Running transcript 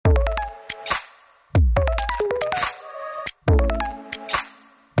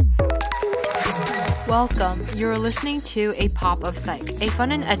Welcome. You're listening to A Pop of Psych, a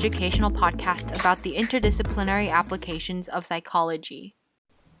fun and educational podcast about the interdisciplinary applications of psychology.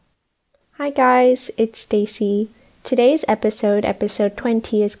 Hi guys, it's Stacy. Today's episode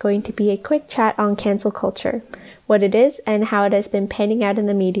 20, is going to be a quick chat on cancel culture, what it is, and how it has been panning out in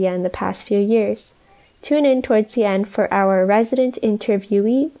the media in the past few years. Tune in towards the end for our resident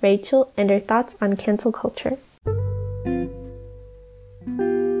interviewee, Rachel, and her thoughts on cancel culture.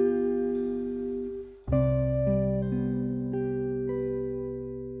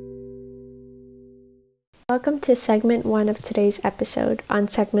 Welcome to segment 1 of today's episode. On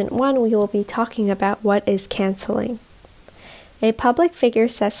segment 1, we will be talking about what is canceling. A public figure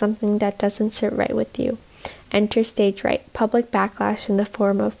says something that doesn't sit right with you. Enter stage right, public backlash in the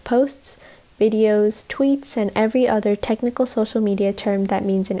form of posts, videos, tweets, and every other technical social media term that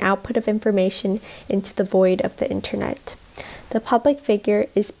means an output of information into the void of the internet. The public figure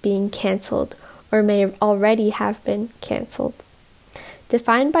is being canceled, or may already have been canceled.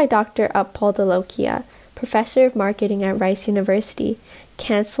 Defined by Dr. Utpal Dolokia, professor of marketing at Rice University,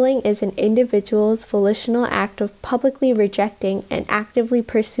 canceling is an individual's volitional act of publicly rejecting and actively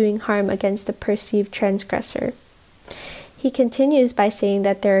pursuing harm against a perceived transgressor. He continues by saying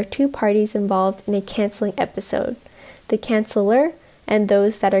that there are two parties involved in a canceling episode, the canceller and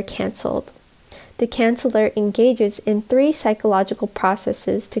those that are canceled. The canceller engages in 3 psychological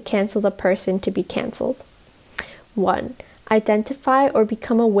processes to cancel the person to be canceled. 1. Identify or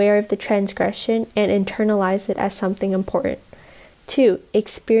become aware of the transgression and internalize it as something important. 2.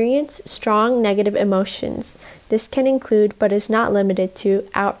 Experience strong negative emotions. This can include, but is not limited to,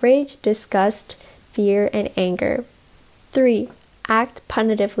 outrage, disgust, fear, and anger. 3. Act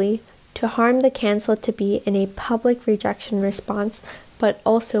punitively to harm the canceled to be in a public rejection response, but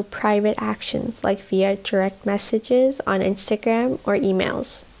also private actions like via direct messages on Instagram or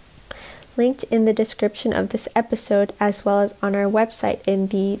emails. Linked in the description of this episode, as well as on our website in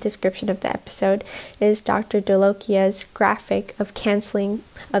the description of the episode, is Dr. Dolokia's graphic of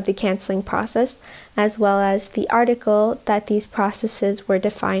the canceling process, as well as the article that these processes were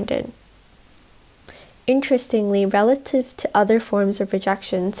defined in. Interestingly, relative to other forms of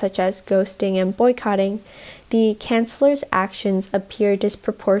rejection, such as ghosting and boycotting, the canceller's actions appear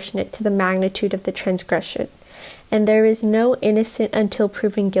disproportionate to the magnitude of the transgression. And there is no innocent until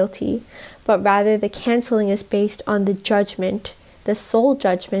proven guilty, but rather the canceling is based on the sole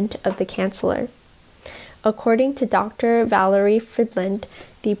judgment of the canceller. According to Dr. Valerie Fridland,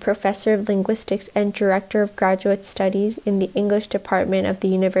 the professor of linguistics and director of graduate studies in the English department of the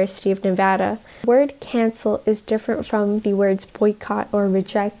University of Nevada, the word cancel is different from the words boycott or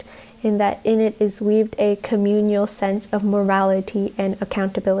reject in that in it is weaved a communal sense of morality and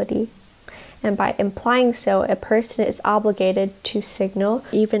accountability. And by implying so, a person is obligated to signal,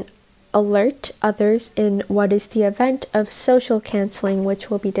 even alert others in what is the event of social canceling,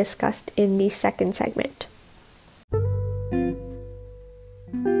 which will be discussed in the second segment.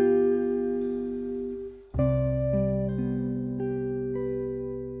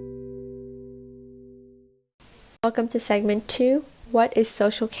 Welcome to segment 2, what is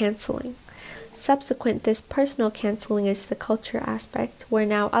social canceling? Subsequent, this personal canceling is the culture aspect, where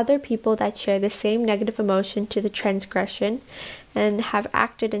now other people that share the same negative emotion to the transgression and have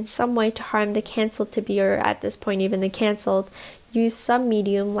acted in some way to harm the canceled to be, or at this point even the canceled, use some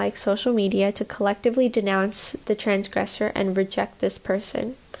medium like social media to collectively denounce the transgressor and reject this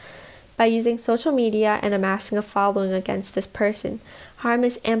person. By using social media and amassing a following against this person, harm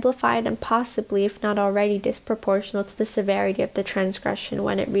is amplified and possibly, if not already, disproportional to the severity of the transgression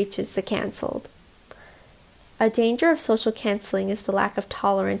when it reaches the canceled. A danger of social canceling is the lack of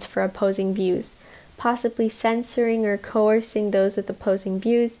tolerance for opposing views, possibly censoring or coercing those with opposing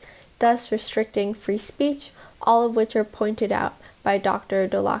views, thus restricting free speech, all of which are pointed out by Dr.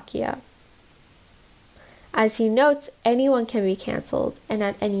 Dolokia. As he notes, anyone can be canceled, and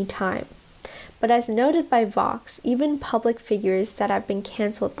at any time. But as noted by Vox, even public figures that have been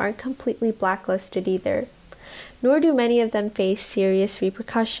canceled aren't completely blacklisted either, nor do many of them face serious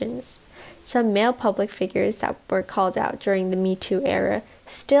repercussions. Some male public figures that were called out during the Me Too era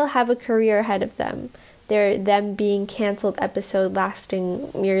still have a career ahead of them, their them being canceled episode lasting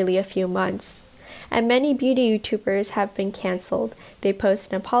merely a few months. And many beauty YouTubers have been canceled. They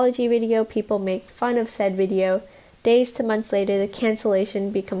post an apology video, people make fun of said video. Days to months later, the cancellation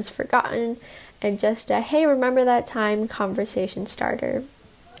becomes forgotten, and just a "hey, remember that time" conversation starter.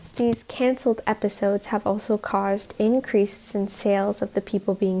 These canceled episodes have also caused increases in sales of the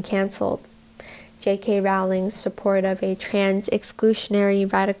people being canceled. J.K. Rowling's support of a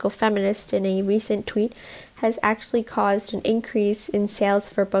trans-exclusionary radical feminist in a recent tweet has actually caused an increase in sales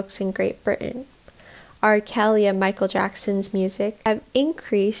for books in Great Britain. R. Kelly and Michael Jackson's music have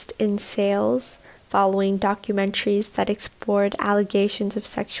increased in sales following documentaries that explored allegations of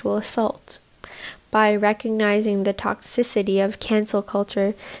sexual assault. By recognizing the toxicity of cancel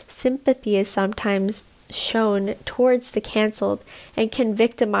culture, sympathy is sometimes shown towards the canceled and can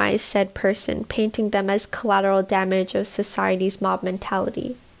victimize said person, painting them as collateral damage of society's mob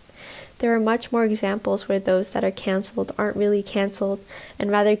mentality. There are much more examples where those that are canceled aren't really canceled and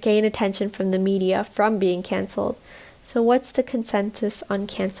rather gain attention from the media from being canceled. So what's the consensus on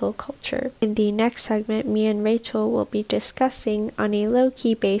cancel culture? In the next segment, me and Rachel will be discussing on a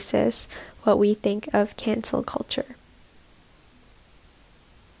low-key basis what we think of cancel culture.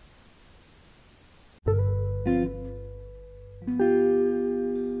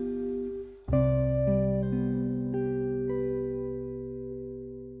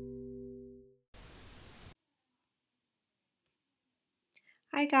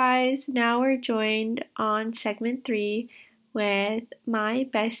 Hi guys, now we're joined on segment 3 with my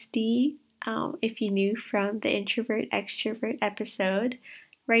bestie, if you knew from the Introvert Extrovert episode,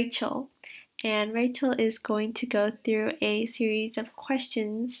 Rachel. And Rachel is going to go through a series of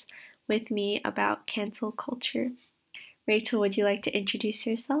questions with me about cancel culture. Rachel, would you like to introduce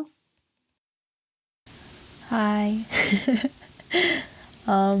yourself? Hi.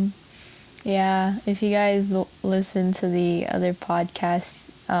 Yeah, if you guys listen to the other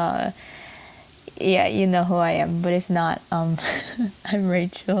podcasts, yeah, you know who I am. But if not, I'm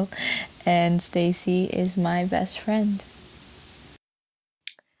Rachel, and Stacy is my best friend.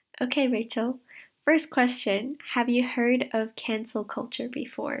 Okay, Rachel. First question, have you heard of cancel culture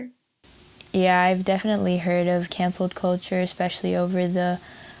before? Yeah, I've definitely heard of canceled culture, especially over the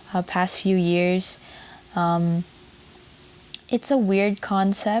past few years. It's a weird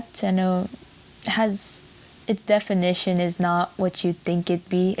concept, and its definition is not what you'd think it'd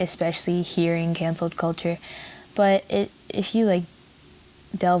be, especially hearing canceled culture. But if you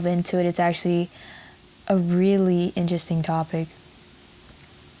delve into it, it's actually a really interesting topic.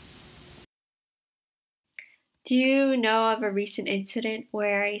 Do you know of a recent incident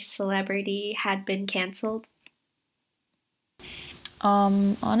where a celebrity had been canceled?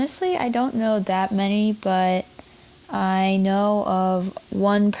 Honestly, I don't know that many, but I know of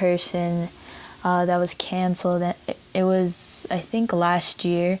one person that was canceled. It was, I think, last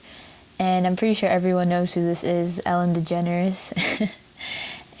year, and I'm pretty sure everyone knows who this is, Ellen DeGeneres.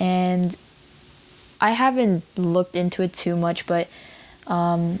 And I haven't looked into it too much, but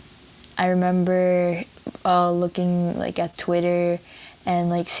I remember looking at Twitter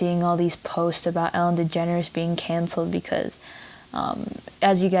and seeing all these posts about Ellen DeGeneres being canceled because,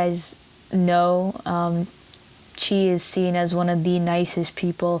 as you guys know, she is seen as one of the nicest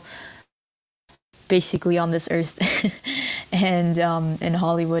people basically on this earth and in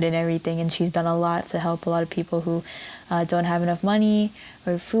Hollywood and everything, and she's done a lot to help a lot of people who don't have enough money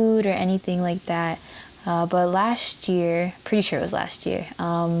or food or anything like that. But last year, pretty sure it was last year,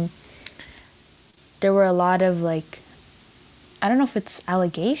 there were a lot of I don't know if it's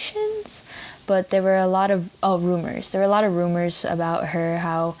allegations, but there were a lot of rumors. There were a lot of rumors about her,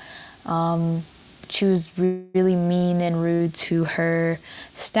 how she was really mean and rude to her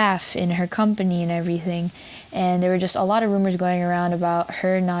staff in her company and everything. And there were just a lot of rumors going around about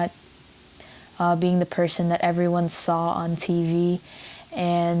her not being the person that everyone saw on TV.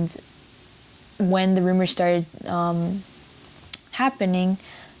 And when the rumors started happening,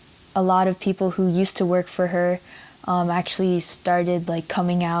 a lot of people who used to work for her actually started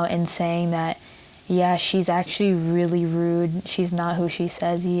coming out and saying that, yeah, she's actually really rude. She's not who she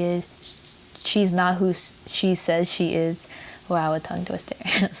says he is. She's not who she says she is. Wow, a tongue twister.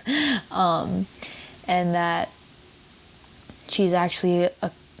 And that she's actually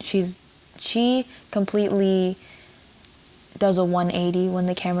she completely does a 180 when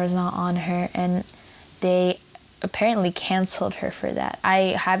the camera's not on her, and they apparently canceled her for that.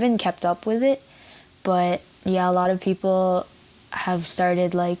 I haven't kept up with it, but yeah, a lot of people have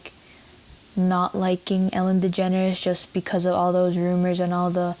started not liking Ellen DeGeneres just because of all those rumors and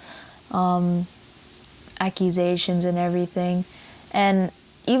all the accusations and everything. And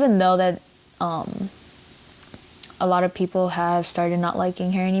even though that a lot of people have started not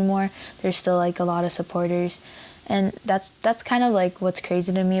liking her anymore, there's still a lot of supporters. And that's kind of what's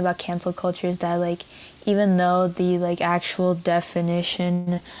crazy to me about cancel culture, is that even though the actual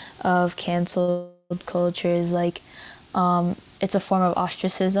definition of cancel culture is it's a form of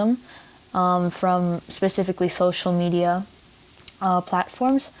ostracism from specifically social media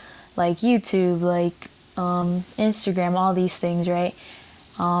platforms like YouTube, Instagram, all these things, right?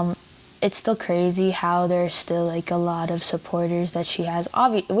 it's still crazy how there's still like a lot of supporters that she has,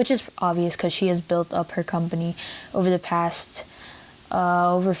 which is obvious because she has built up her company over the past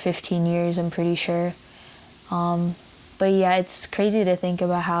over 15 years, I'm pretty sure. But yeah, it's crazy to think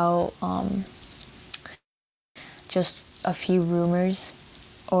about how just a few rumors,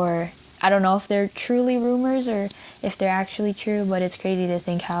 or I don't know if they're truly rumors or if they're actually true, but it's crazy to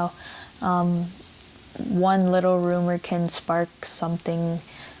think how one little rumor can spark something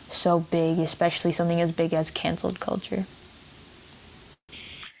so big, especially something as big as canceled culture.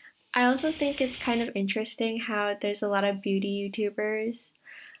 I also think it's kind of interesting how there's a lot of beauty YouTubers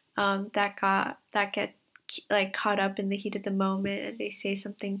that get like caught up in the heat of the moment and they say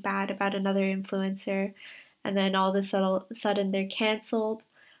something bad about another influencer, and then all of a sudden they're canceled.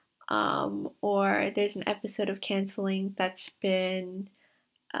 Or there's an episode of canceling that's been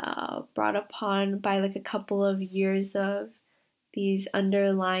brought upon by like a couple of years of these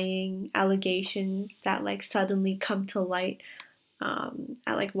underlying allegations that like suddenly come to light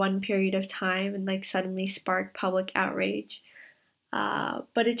at like one period of time and like suddenly spark public outrage.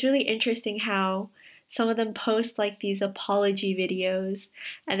 But it's really interesting how some of them post like these apology videos,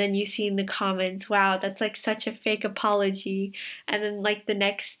 and then you see in the comments, wow, that's like such a fake apology. And then like the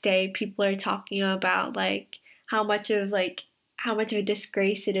next day, people are talking about like how much of like how much of a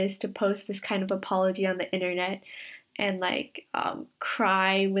disgrace it is to post this kind of apology on the internet and like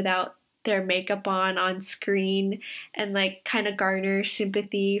cry without their makeup on screen and like kind of garner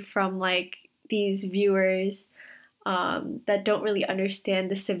sympathy from like these viewers that don't really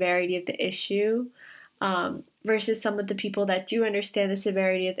understand the severity of the issue, versus some of the people that do understand the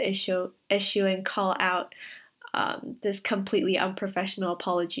severity of the issue and call out this completely unprofessional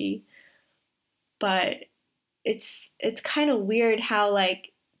apology. But it's kind of weird how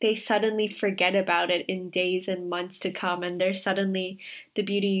like they suddenly forget about it in days and months to come, and they're suddenly the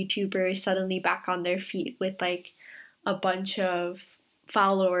beauty YouTubers suddenly back on their feet with like a bunch of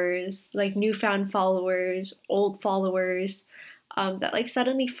followers, like newfound followers, old followers, that like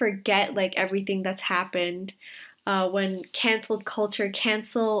suddenly forget like everything that's happened. When cancel culture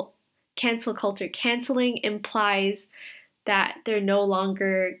canceling implies that they're no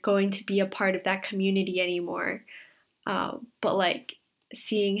longer going to be a part of that community anymore. But like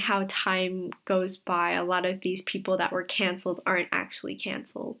seeing how time goes by, a lot of these people that were canceled aren't actually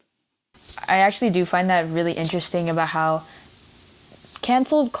canceled. I actually do find that really interesting about how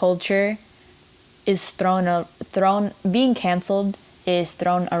canceled culture is thrown being canceled is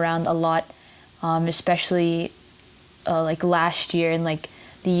thrown around a lot, especially like last year in like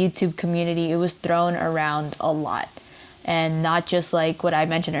the YouTube community. It was thrown around a lot, and not just like what I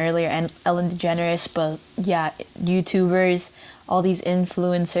mentioned earlier and Ellen DeGeneres, but yeah, YouTubers, all these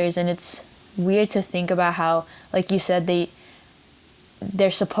influencers. And it's weird to think about how, like you said, they're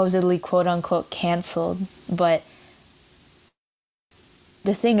supposedly quote unquote canceled, but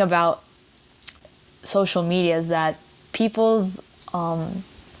the thing about social media is that people's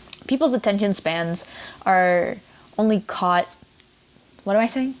attention spans are only caught. What am I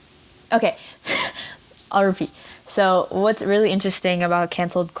saying? Okay, I'll repeat. So what's really interesting about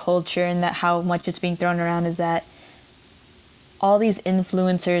canceled culture and that how much it's being thrown around is that all these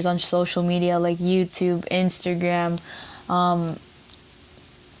influencers on social media like YouTube, Instagram,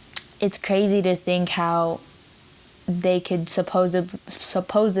 it's crazy to think how they could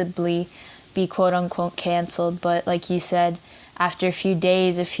supposedly be quote unquote canceled, but like you said, after a few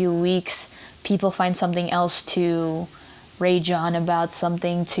days, a few weeks, people find something else to rage on about,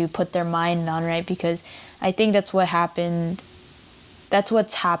 something to put their mind on, right? Because I think that's what happened. That's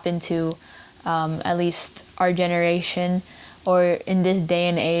what's happened to at least our generation, or in this day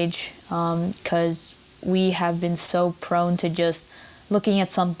and age, because we have been so prone to just looking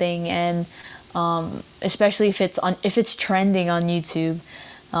at something and especially if it's trending on YouTube.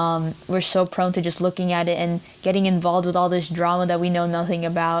 We're so prone to just looking at it and getting involved with all this drama that we know nothing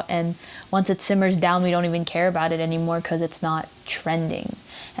about. And once it simmers down, we don't even care about it anymore because it's not trending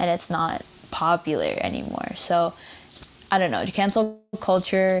and it's not popular anymore. So I don't know. Cancel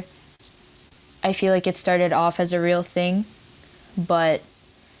culture, I feel like it started off as a real thing, but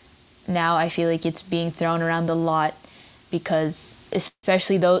now I feel like it's being thrown around a lot because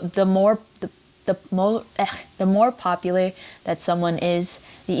especially the more popular that someone is,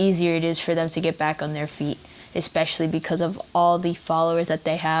 the easier it is for them to get back on their feet, especially because of all the followers that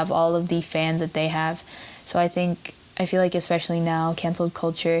they have, all of the fans that they have. So I feel like especially now, canceled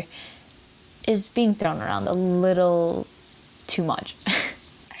culture is being thrown around a little too much.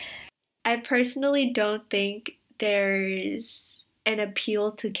 I personally don't think there's an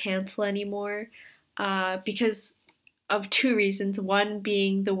appeal to cancel anymore, because of two reasons. One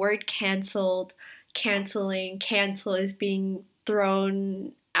being the word canceled, canceling, cancel is being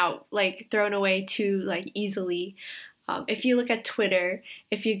thrown out, like thrown away too like easily. If you look at Twitter,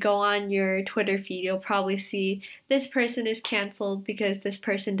 if you go on your Twitter feed, you'll probably see this person is canceled because this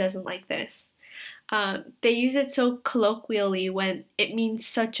person doesn't like this. They use it so colloquially when it means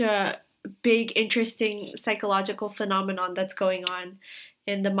such a big, interesting psychological phenomenon that's going on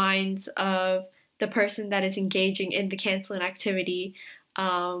in the minds of the person that is engaging in the canceling activity,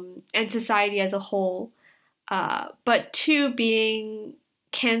 and society as a whole. But two being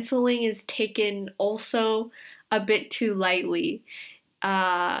canceling is taken also a bit too lightly.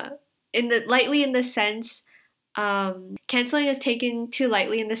 In the sense, canceling is taken too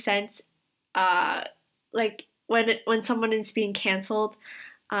lightly in the sense, like when someone is being canceled,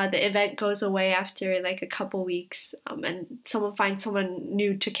 the event goes away after like a couple weeks, and someone finds someone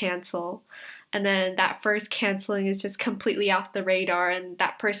new to cancel, and then that first canceling is just completely off the radar, and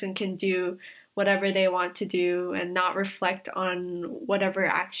that person can do whatever they want to do and not reflect on whatever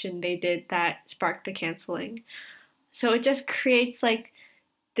action they did that sparked the canceling. So it just creates like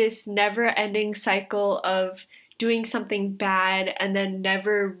this never-ending cycle of doing something bad and then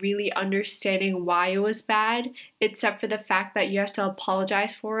never really understanding why it was bad, except for the fact that you have to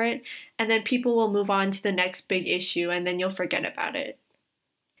apologize for it, and then people will move on to the next big issue and then you'll forget about it.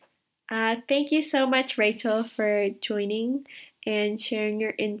 Thank you so much, Rachel, for joining and sharing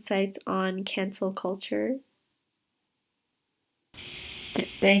your insights on cancel culture.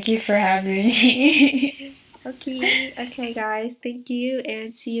 Thank you for having me. Okay, guys, thank you,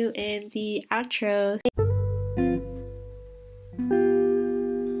 and see you in the outro.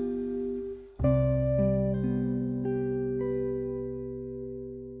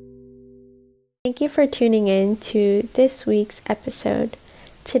 Thank you for tuning in to this week's episode.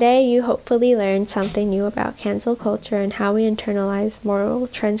 Today, you hopefully learned something new about cancel culture and how we internalize moral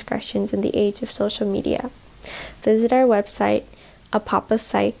transgressions in the age of social media. Visit our website,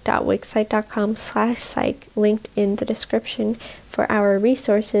 apopofpsych.wixsite.com/psych, linked in the description, for our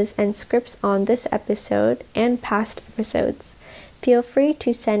resources and scripts on this episode and past episodes. Feel free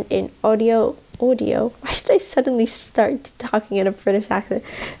to send in audio. Why did I suddenly start talking in a British accent?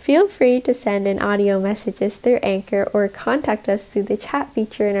 Feel free to send in audio messages through Anchor or contact us through the chat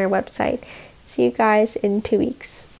feature in our website. See you guys in 2 weeks.